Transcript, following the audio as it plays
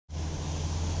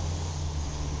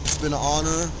been an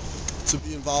honor to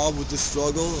be involved with this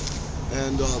struggle,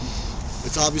 and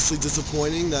it's obviously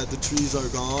disappointing that the trees are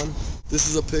gone. This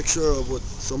is a picture of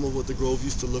some of what the grove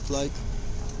used to look like.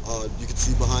 You can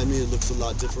see behind me, it looks a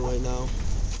lot different right now.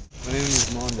 My name is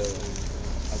Mondo, and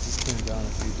I just came down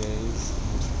a few days.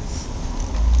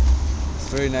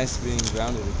 It's very nice being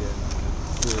grounded again,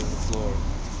 feeling the floor.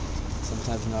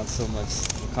 Sometimes not so much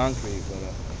the concrete, but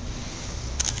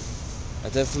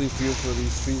I definitely feel for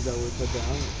these trees that were cut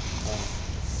down.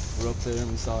 We're up there and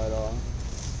we saw it all.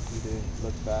 We didn't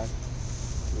look back.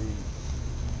 We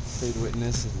stayed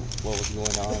witness of what was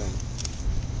going on, and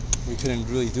we couldn't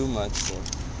really do much, so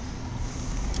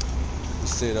we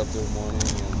stayed up there morning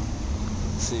and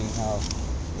seeing how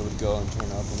it would go and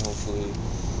turn up, and hopefully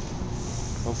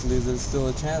there's still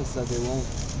a chance that they won't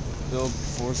build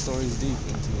 4 stories deep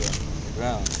into the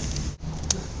ground.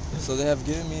 So they have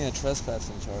given me a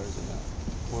trespassing charge and a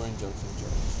poor injunction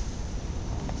charge.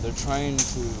 They're trying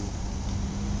to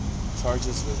charge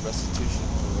us with restitution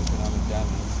for economic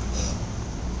damage.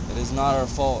 It is not our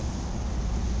fault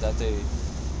that they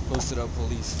posted up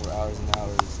police for hours and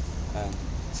hours and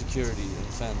security and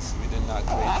fence. We did not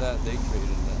create that, they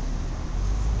created that.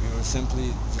 We were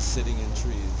simply just sitting in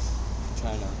trees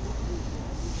trying to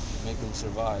make them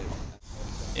survive.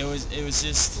 It was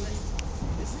just,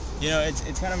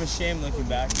 it's kind of a shame looking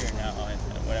back here now at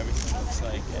what everything looks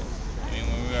like. And,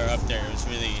 when we were up there, it was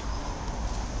really,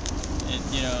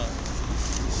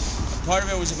 part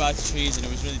of it was about the trees, and it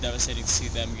was really devastating to see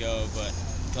them go, but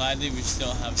gladly we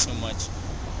still have so much,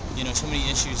 so many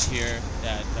issues here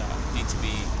that need to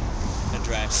be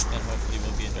addressed, and hopefully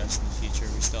will be addressed in the future.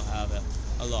 We still have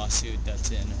a lawsuit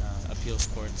that's in appeals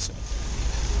court, so